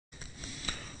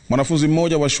Mwanafunzi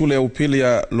mmoja wa shule ya upili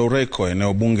ya Lureko,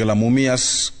 eneo bunge la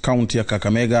Mumias, kaunti ya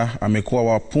Kakamega, amekuwa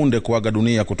wa punde kuaga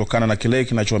dunia kutokana na kile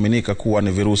kinachoaminika kuwa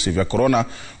ni virusi vya korona,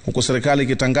 huku serikali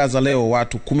ikitangaza leo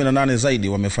watu 18 zaidi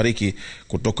wamefariki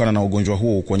kutokana na ugonjwa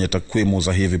huu kwenye takwimu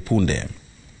za hivi punde.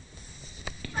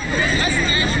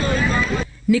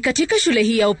 Ni katika shule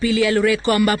hii ya upili ya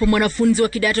Lureko ambapo mwanafunzi wa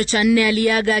kidato cha 4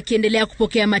 aliaga akiendelea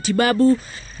kupokea matibabu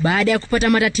baada ya kupata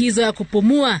matatizo ya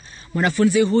kupumua.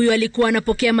 Mwanafunzi huyu alikuwa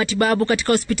anapokea matibabu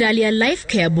katika hospitali ya Life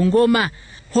Care Bungoma.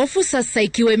 Hofu sasa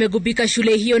ikiwa imegubika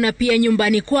shule hiyo na pia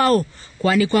nyumbani kwao,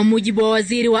 kwani kwa mujibu wa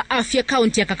waziri wa afya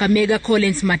kaunti ya Kakamega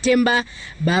Collins Matemba,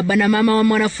 baba na mama wa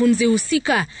mwanafunzi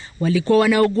husika walikuwa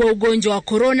wanaugua ugonjwa wa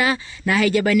korona na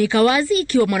haijabanika wazi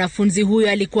ikiwa mwanafunzi huyo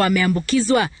alikuwa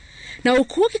ameambukizwa. Na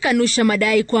huku akikanusha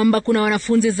madai kwamba kuna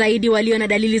wanafunzi zaidi walio na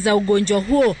dalili za ugonjwa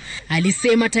huo,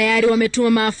 alisema tayari wametuma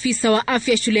maafisa wa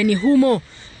afya shuleni humo.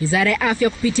 Wizara ya afya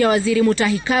kupitia waziri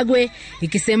Mutahi Kagwe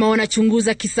ikisema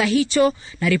wanachunguza kisa hicho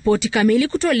na ripoti kamili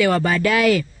kutolewa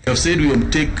baadaye. We have said we will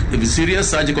take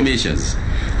serious surgical measures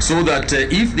so that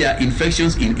if there are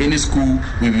infections in any school,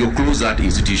 we will close that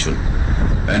institution.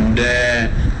 And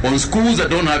on schools that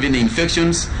don't have any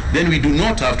infections, then we do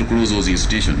not have to close those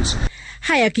institutions.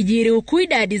 Haya kijiri huku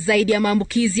idadi zaidi ya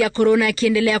maambukizi ya korona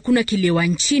yakiendelea kunakiliwa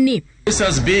nchini. This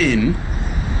has been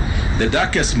the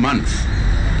darkest month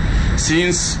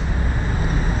since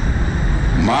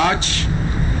March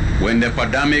when the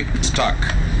pandemic struck.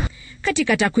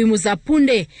 Katika takwimu za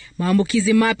punde,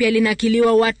 maambukizi mapya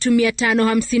yalinakiliwa watu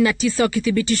 559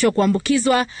 wakithibitishwa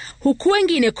kuambukizwa, huku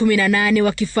wengine 18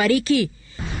 wakifariki.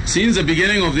 Since the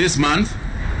beginning of this month,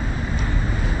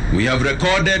 we have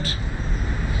recorded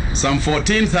some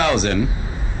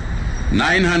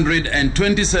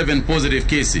 14,927 positive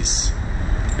cases.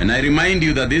 And I remind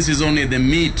you that this is only the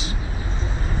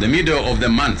middle of the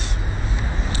month.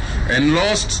 And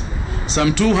lost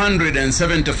some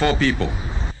 274 people.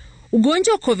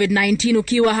 Ugonjwa wa COVID-19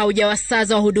 ukiwa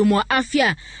haujawasaza wahudumu wa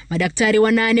afya, madaktari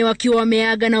 8 wakiwa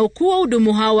wameaga na huku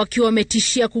wahudumu hao wakiwa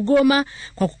wametishia kugoma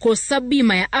kwa kukosa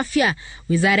bima ya afya.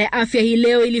 Wizara ya afya hii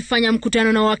leo ilifanya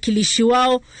mkutano na wawakilishi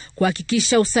wao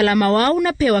kuhakikisha usalama wao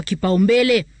unapewa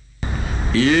kipaumbele.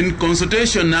 In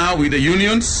consultation now with the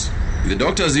unions, the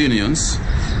doctors' unions,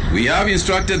 we have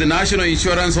instructed the National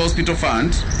Insurance Hospital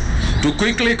Fund to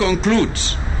quickly conclude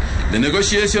the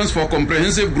negotiations for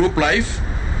comprehensive group life,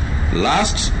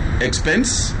 last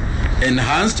expense,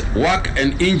 enhanced work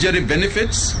and injury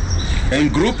benefits,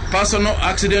 and group personal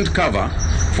accident cover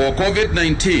for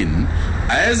COVID-19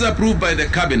 as approved by the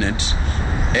cabinet,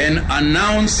 and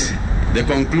announce the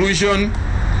conclusion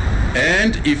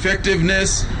and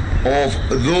effectiveness of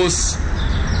those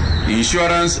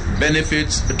insurance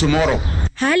benefits tomorrow.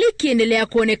 Hali ikiendelea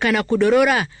kuonekana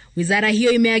kudorora, wizara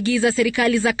hiyo imeagiza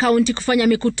serikali za kaunti kufanya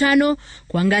mikutano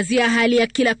kuangazia hali ya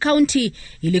kila kaunti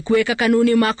ili kuweka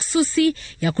kanuni mahsusi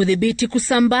ya kudhibiti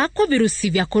kusambaa kwa virusi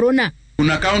vya korona.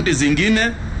 Kuna kaunti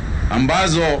zingine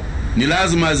ambazo ni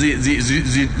lazima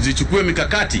zichukue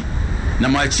mikakati na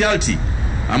masharti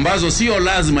ambazo sio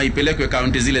lazima ipelekwe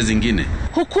kaunti zile zingine.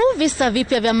 Huku visa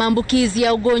vipya vya maambukizi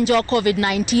ya ugonjwa wa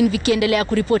COVID-19 vikiendelea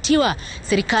kuripotiwa,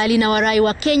 serikali na warai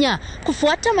wa Kenya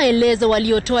kufuata maelezo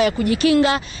waliotoa ya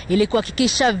kujikinga ili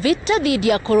kuhakikisha vita dhidi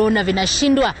ya korona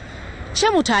vinashindwa.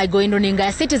 Chemutai Goindo, Ninga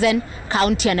ya Citizen,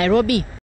 kaunti ya Nairobi.